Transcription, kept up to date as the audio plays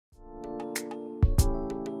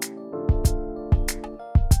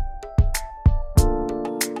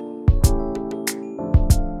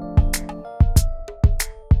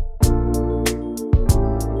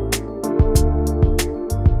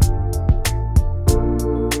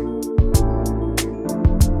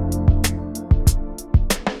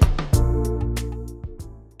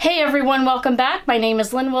everyone, welcome back. My name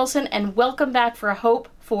is Lynn Wilson and welcome back for Hope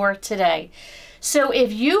for Today. So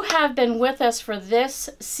if you have been with us for this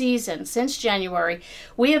season, since January,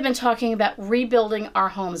 we have been talking about rebuilding our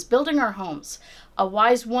homes, building our homes. A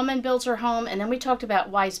wise woman builds her home, and then we talked about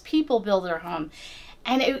wise people build their home.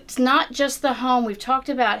 And it's not just the home. We've talked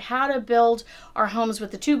about how to build our homes with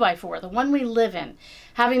the 2x4, the one we live in,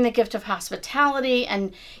 having the gift of hospitality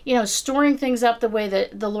and, storing things up the way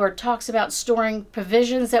that the Lord talks about, storing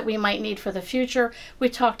provisions that we might need for the future. We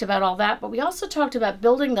talked about all that, but we also talked about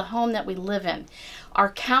building the home that we live in.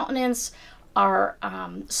 Our countenance, our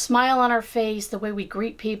smile on our face, the way we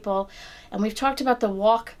greet people. And we've talked about the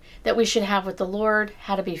walk that we should have with the Lord,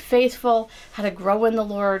 how to be faithful, how to grow in the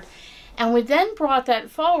Lord. And we then brought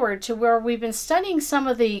that forward to where we've been studying some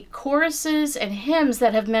of the choruses and hymns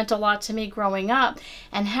that have meant a lot to me growing up,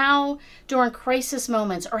 and how during crisis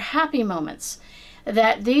moments or happy moments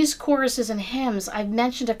that these choruses and hymns, I've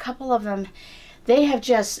mentioned a couple of them, they have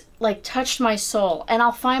just touched my soul. And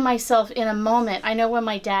I'll find myself in a moment. I know when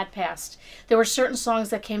my dad passed, there were certain songs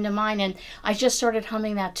that came to mind and I just started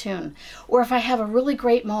humming that tune. Or if I have a really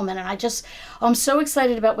great moment and I'm so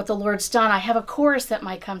excited about what the Lord's done, I have a chorus that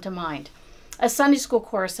might come to mind. A Sunday school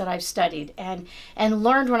chorus that I've studied and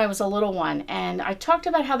learned when I was a little one. And I talked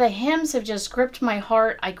about how the hymns have just gripped my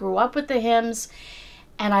heart. I grew up with the hymns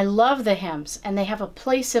and I love the hymns and they have a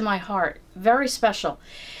place in my heart, very special.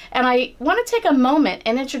 And I want to take a moment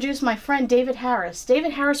and introduce my friend David Harris.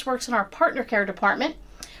 David Harris works in our partner care department,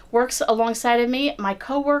 works alongside of me. My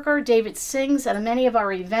coworker, David, sings at many of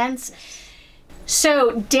our events.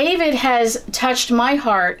 So David has touched my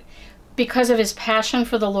heart because of his passion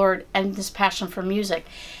for the Lord and his passion for music.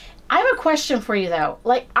 I have a question for you though.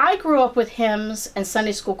 I grew up with hymns and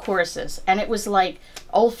Sunday school choruses, and it was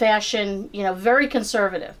old-fashioned, very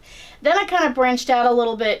conservative. Then I kind of branched out a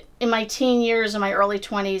little bit in my teen years and my early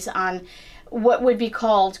 20s on what would be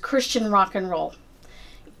called Christian rock and roll.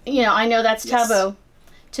 I know that's taboo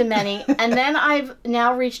to many. And then I've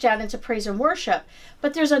now reached out into praise and worship.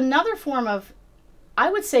 But there's another form of, I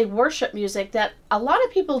would say, worship music that a lot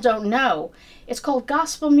of people don't know. It's called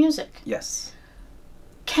gospel music. Yes.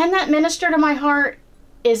 Can that minister to my heart?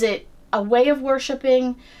 Is it a way of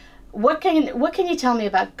worshiping? What can you tell me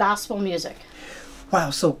about gospel music?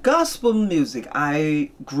 Wow, so gospel music,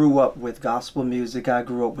 I grew up with gospel music, I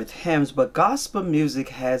grew up with hymns, but gospel music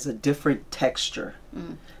has a different texture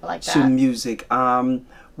to music.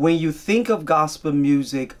 When you think of gospel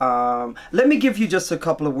music, let me give you just a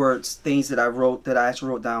couple of words, things that I actually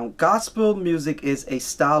wrote down. Gospel music is a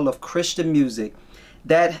style of Christian music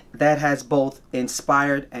that has both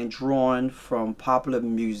inspired and drawn from popular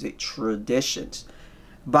music traditions.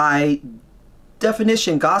 By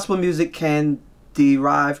definition, gospel music can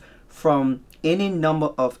derive from any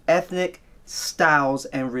number of ethnic styles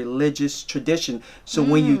and religious tradition. So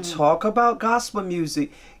when you talk about gospel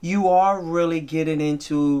music, you are really getting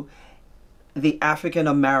into the African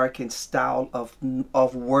American style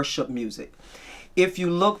of worship music. If you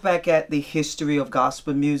look back at the history of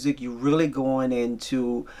gospel music, you're really going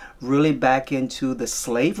back into the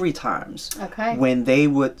slavery times. Okay. When they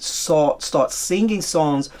would start singing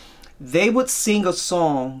songs, they would sing a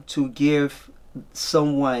song to give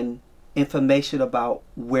someone information about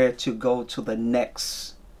where to go to the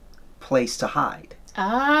next place to hide. So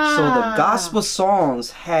the gospel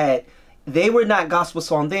songs they were not gospel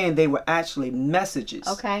songs then, they were actually messages.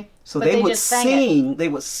 Okay. So they would sing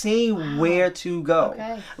where to go.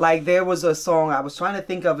 Okay. There was a song, I was trying to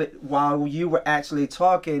think of it while you were actually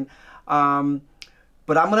talking, but I'm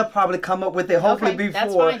gonna probably come up with it hopefully before.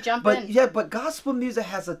 That's fine. Jump in. Yeah, but gospel music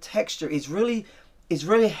has a texture. It's really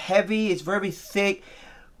heavy, it's very thick,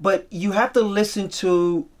 but you have to listen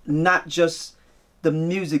to not just the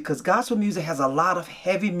music, because gospel music has a lot of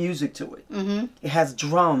heavy music to it. It has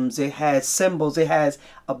drums, it has cymbals, it has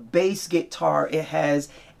a bass guitar, it has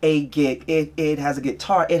a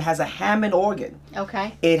guitar, it has a Hammond organ.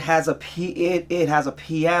 Okay. It has a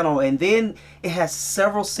piano, and then it has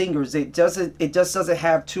several singers. It just doesn't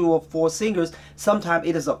have 2 or 4 singers. Sometimes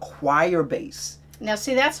it is a choir base. Now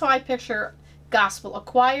see, that's how I picture gospel, a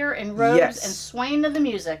choir and robes and swaying to the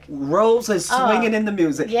music. Robes and swinging in the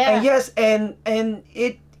music. Yeah. And yes, and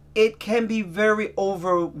it can be very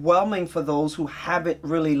overwhelming for those who haven't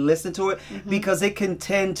really listened to it, because it can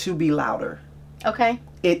tend to be louder. Okay.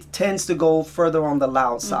 It tends to go further on the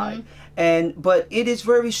loud side. But it is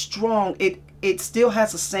very strong. It still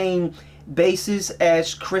has the same basis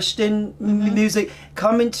as Christian music.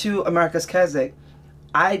 Coming to America's Keswick,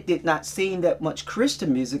 I did not sing that much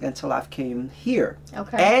Christian music until I came here.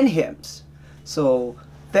 Okay. And hymns. So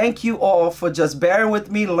thank you all for just bearing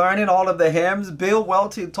with me, learning all of the hymns. Bill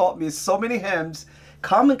Welty taught me so many hymns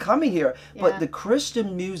coming here. Yeah. But the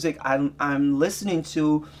Christian music I'm listening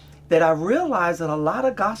to, that I realized that a lot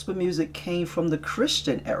of gospel music came from the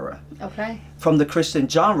Christian era. Okay. From the Christian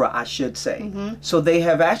genre, I should say. Mm-hmm. So they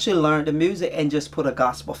have actually learned the music and just put a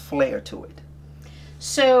gospel flair to it.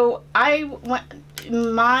 So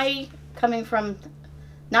coming from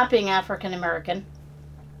not being African American,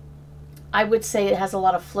 I would say it has a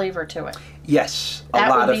lot of flavor to it. Yes,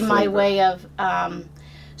 that would be my way of.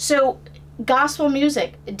 So, gospel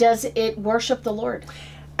music, does it worship the Lord?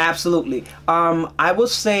 Absolutely. I will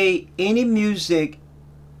say any music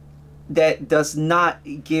that does not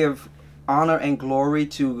give honor and glory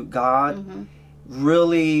to God, mm-hmm.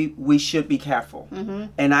 really, we should be careful. Mm-hmm.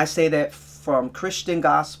 And I say that from Christian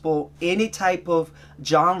gospel, any type of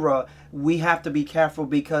genre, we have to be careful,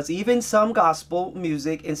 because even some gospel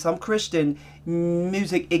music and some Christian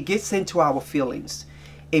music, it gets into our feelings.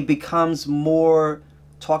 It becomes more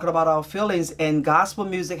talking about our feelings, and gospel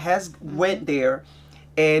music has went there.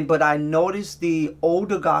 But I noticed the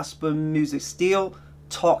older gospel music still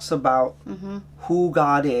talks about mm-hmm. who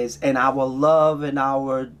God is and our love and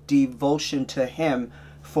our devotion to Him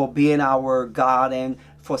for being our God and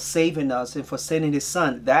for saving us and for sending His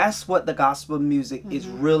Son. That's what the gospel music mm-hmm. is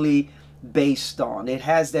really based on. It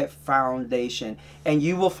has that foundation, and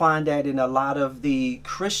you will find that in a lot of the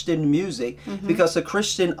Christian music, mm-hmm. because the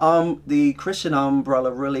Christian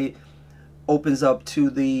umbrella really opens up to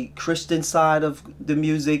the Christian side of the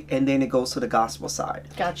music, and then it goes to the gospel side.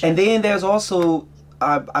 Gotcha. And then there's also,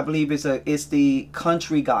 I believe it's the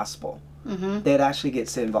country gospel mm-hmm. that actually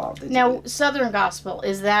gets involved. Now, Southern gospel,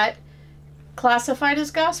 is that classified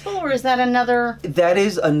as gospel, or is that another? That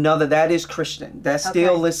is Christian. That's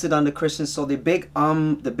still listed under Christian. So the big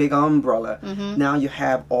umbrella. Mm-hmm. Now you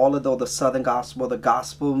have all of the Southern gospel, the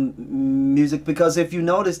gospel music, because if you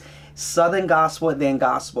notice, Southern gospel and then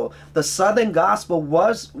gospel. The Southern gospel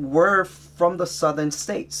were from the Southern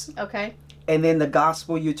states. Okay. And then the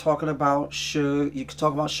gospel you're talking about, you can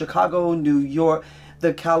talk about Chicago, New York,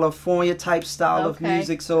 the California type style of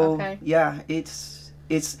music. So yeah, it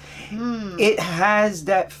has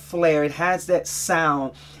that flair, it has that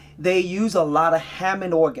sound. They use a lot of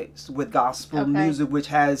Hammond organs with gospel music, which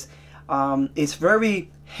has it's very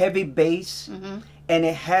heavy bass. Mm-hmm. And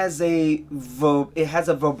it has a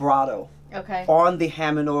vibrato on the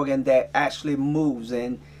Hammond organ that actually moves,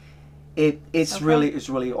 and it's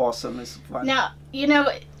really awesome. It's fun. Now,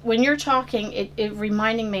 when you're talking, it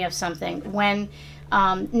reminding me of something. When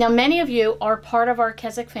now many of you are part of our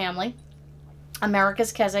Keswick family,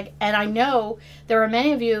 America's Keswick, and I know there are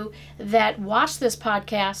many of you that watch this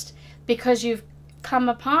podcast because you've come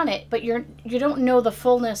upon it, but you don't know the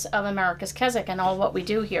fullness of America's Keswick and all what we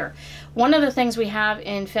do here. One of the things we have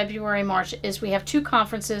in February, March is we have 2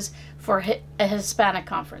 conferences for a Hispanic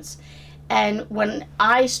conference. And when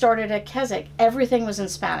I started at Keswick, everything was in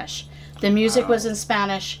Spanish. The music was in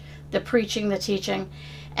Spanish, the preaching, the teaching.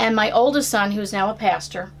 And my oldest son, who's now a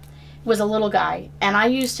pastor, was a little guy, and I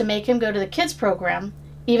used to make him go to the kids program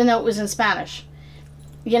even though it was in Spanish.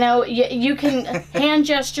 You can hand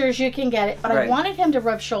gestures, you can get it, but I wanted him to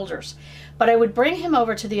rub shoulders. But I would bring him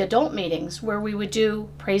over to the adult meetings where we would do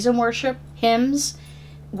praise and worship, hymns,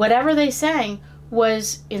 whatever they sang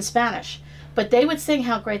was in Spanish. But they would sing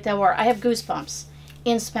How Great Thou Art. I have goosebumps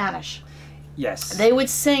in Spanish. Yes. They would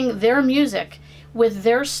sing their music with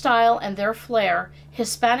their style and their flair.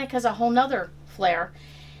 Hispanic has a whole nother flair.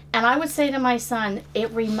 And I would say to my son,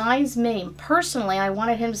 it reminds me, personally, I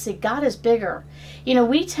wanted him to see God is bigger.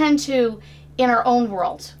 We tend to, in our own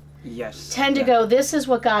world, tend to go, this is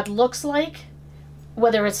what God looks like,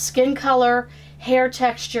 whether it's skin color, hair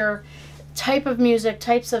texture, type of music,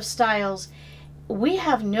 types of styles. We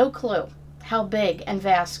have no clue how big and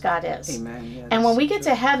vast God is. Amen. Yeah, and when we get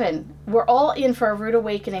to heaven, we're all in for a rude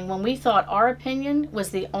awakening when we thought our opinion was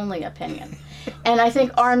the only opinion. And I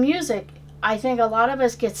think our music, I think a lot of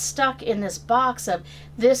us get stuck in this box of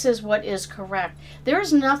this is what is correct. There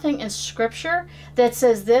is nothing in Scripture that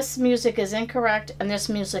says this music is incorrect and this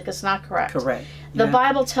music is not correct. Correct. The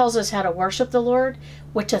Bible tells us how to worship the Lord,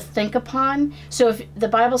 what to think upon. So if the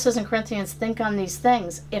Bible says in Corinthians, think on these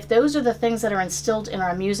things, if those are the things that are instilled in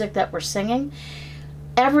our music that we're singing,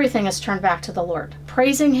 everything is turned back to the Lord.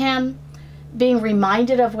 Praising Him, being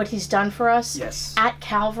reminded of what He's done for us at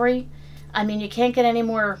Calvary. I mean, you can't get any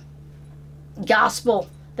more gospel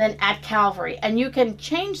than at Calvary, and you can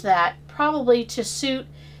change that probably to suit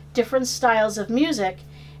different styles of music,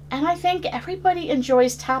 and I think everybody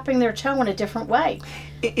enjoys tapping their toe in a different way.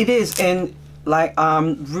 It is, and like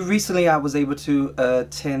recently I was able to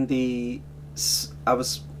attend the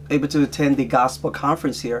was able to attend the gospel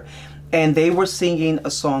conference here, and they were singing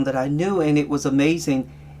a song that I knew, and it was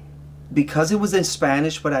amazing because it was in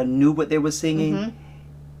Spanish, but I knew what they were singing. Mm-hmm.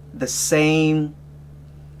 The same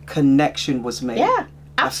connection was made. Yeah,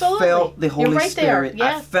 absolutely. I felt the Holy Spirit.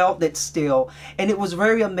 Yeah. I felt it still, and it was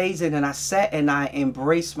very amazing. And I sat and I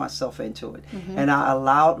embraced myself into it, mm-hmm. and I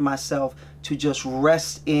allowed myself to just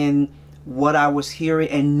rest in what I was hearing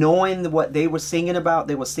and knowing what they were singing about.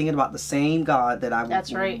 They were singing about the same God that I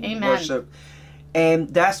That's right. Amen. worship, and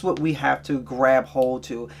that's what we have to grab hold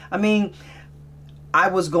to. I mean, I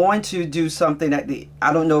was going to do something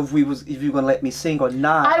I don't know if you're going to let me sing or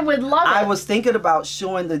not. I would love it. I was thinking about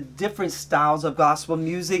showing the different styles of gospel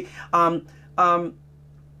music. I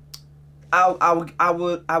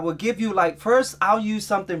will give you, like, first I'll use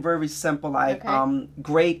something very simple, like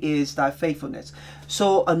great is thy faithfulness.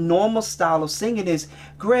 So a normal style of singing is,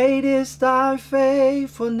 great is thy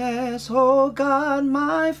faithfulness, O God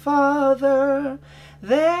my Father.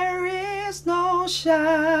 There is no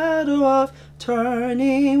shadow of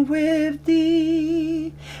turning with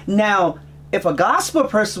thee. Now, if a gospel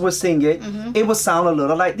person would sing it, mm-hmm. it would sound a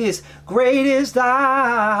little like this. Great is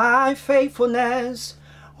thy faithfulness,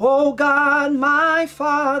 O God my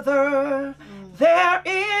Father. There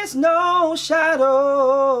is no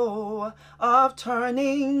shadow of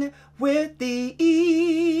turning with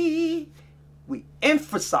thee. We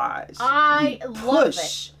emphasize. I love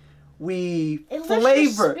it. We it flavor.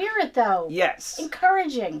 Lifts your spirit, though. Yes.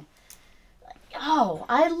 Encouraging. Oh,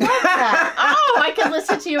 I love that. Oh, I can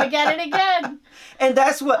listen to you again and again. And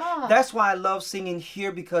that's why I love singing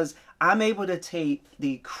here, because I'm able to take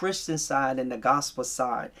the Christian side and the gospel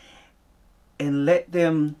side and let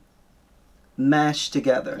them mash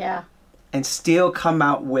together. Yeah. And still come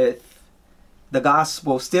out with the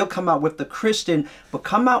gospel, still come out with the Christian, but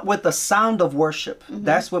come out with the sound of worship. Mm-hmm.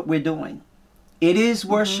 That's what we're doing. It is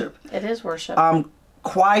worship. Mm-hmm. It is worship.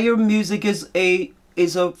 Choir music is a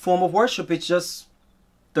form of worship. It's just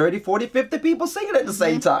 30, 40, 50 people singing at the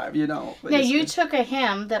same time, you know. Now, you took a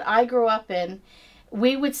hymn that I grew up in.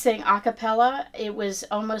 We would sing a cappella. It was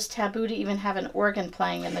almost taboo to even have an organ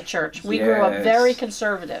playing in the church. We grew up very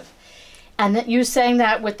conservative. And that you sang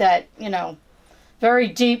that with that, you know, very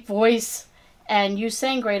deep voice. And you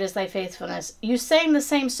sang Great is Thy Faithfulness. You sang the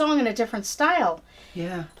same song in a different style.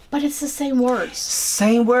 Yeah. But it's the same words.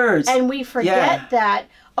 Same words. And we forget that,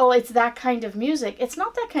 oh, it's that kind of music. It's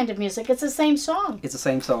not that kind of music. It's the same song. It's the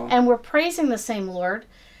same song. And we're praising the same Lord.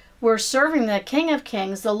 We're serving the King of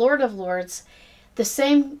Kings, the Lord of Lords. The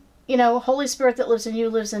same, you know, Holy Spirit that lives in you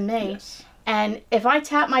lives in me. Yes. And if I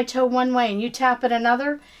tap my toe one way and you tap it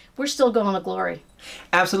another, we're still going to glory.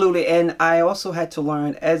 Absolutely. And I also had to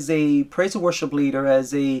learn, as a praise and worship leader,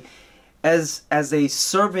 as a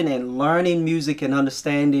servant and learning music and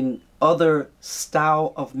understanding other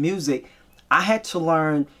style of music, I had to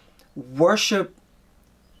learn worship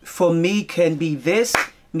for me can be this,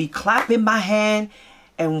 me clapping my hand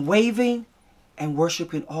and waving, and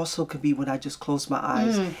worship can also could be when I just close my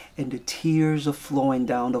eyes and the tears are flowing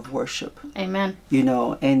down of worship. Amen. You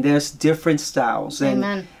know, and there's different styles.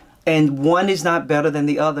 Amen. And one is not better than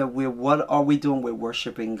the other. What are we doing? We're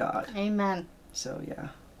worshiping God. Amen. So, yeah.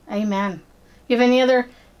 Amen. You have any other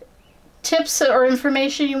tips or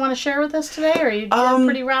information you want to share with us today, or you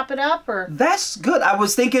pretty wrap it up? Or that's good. I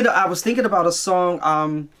was thinking about a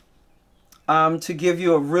song to give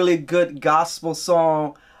you a really good gospel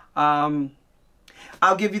song.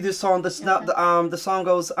 I'll give you this song. The song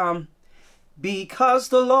goes, because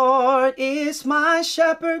the Lord is my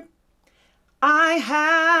shepherd, I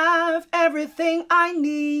have everything I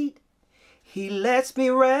need. He lets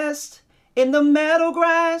me rest in the meadow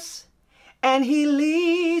grass, and he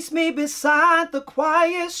leads me beside the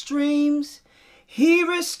quiet streams. He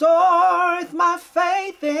restoreth my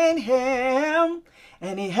faith in him,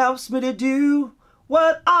 and he helps me to do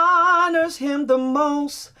what honors him the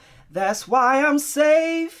most. That's why I'm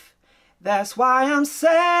safe. That's why I'm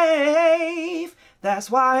safe.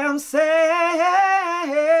 That's why I'm safe.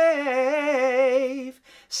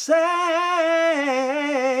 Safe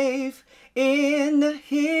in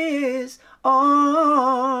his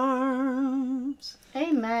arms.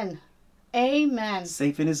 Amen. Amen.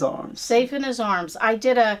 Safe in his arms. Safe in his arms. I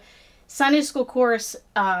did a Sunday school chorus,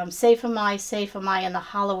 safe am I in the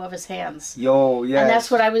hollow of his hands. Yo, yes. And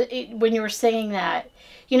that's what I was, when you were singing that.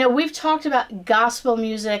 You know, we've talked about gospel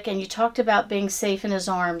music, and you talked about being safe in his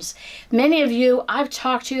arms. Many of you, I've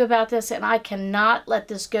talked to you about this, and I cannot let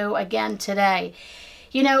this go again today.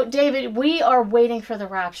 You know, David, we are waiting for the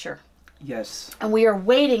rapture. Yes. And we are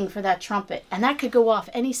waiting for that trumpet. And that could go off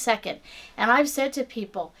any second. And I've said to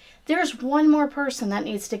people, there's one more person that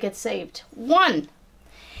needs to get saved. One.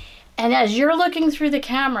 And as you're looking through the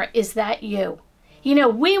camera, is that you? You know,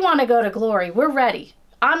 we want to go to glory. We're ready.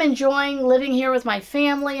 I'm enjoying living here with my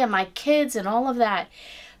family and my kids and all of that.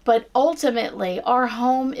 But ultimately, our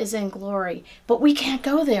home is in glory. But we can't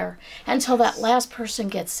go there until that last person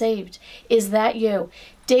gets saved. Is that you?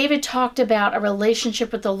 David talked about a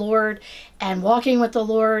relationship with the Lord and walking with the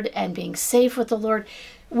Lord and being safe with the Lord.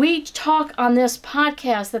 We talk on this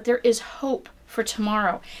podcast that there is hope for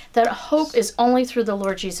tomorrow. That hope is only through the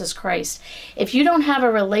Lord Jesus Christ. If you don't have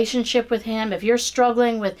a relationship with him, if you're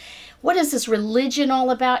struggling with, what is this religion all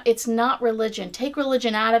about? It's not religion. Take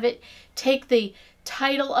religion out of it. Take the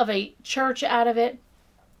title of a church out of it.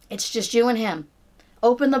 It's just you and him.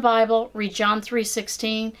 Open the Bible, read John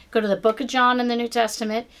 3:16, go to the book of John in the New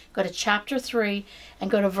Testament, go to chapter 3, and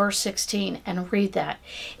go to verse 16 and read that.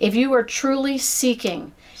 If you are truly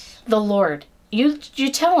seeking the Lord, you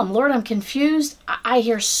tell him, Lord, I'm confused. I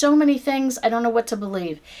hear so many things. I don't know what to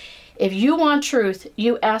believe. If you want truth,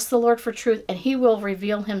 you ask the Lord for truth, and he will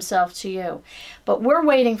reveal himself to you. But we're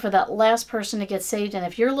waiting for that last person to get saved. And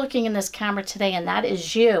if you're looking in this camera today and that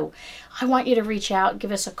is you, I want you to reach out.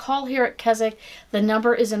 Give us a call here at Keswick. The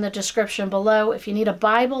number is in the description below. If you need a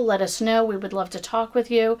Bible, let us know. We would love to talk with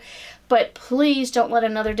you. But please don't let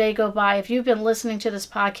another day go by. If you've been listening to this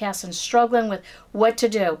podcast and struggling with what to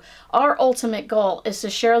do, our ultimate goal is to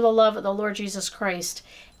share the love of the Lord Jesus Christ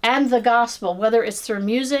and the gospel, whether it's through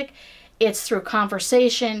music, it's through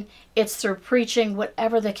conversation, it's through preaching,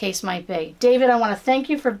 whatever the case might be. David, I want to thank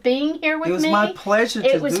you for being here with me. It was my pleasure to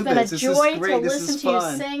do this. It was been a joy to listen to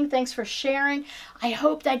you sing. Thanks for sharing. I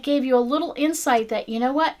hope that gave you a little insight that, you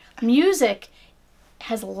know what, music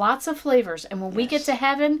has lots of flavors. And when we get to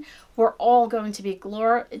heaven, we're all going to be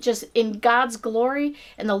just in God's glory,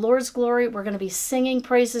 in the Lord's glory. We're going to be singing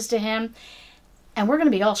praises to him. And we're going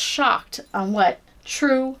to be all shocked on what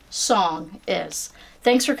true song is.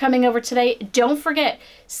 Thanks for coming over today. Don't forget,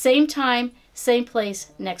 same time, same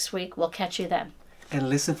place next week. We'll catch you then. And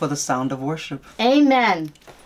listen for the sound of worship. Amen.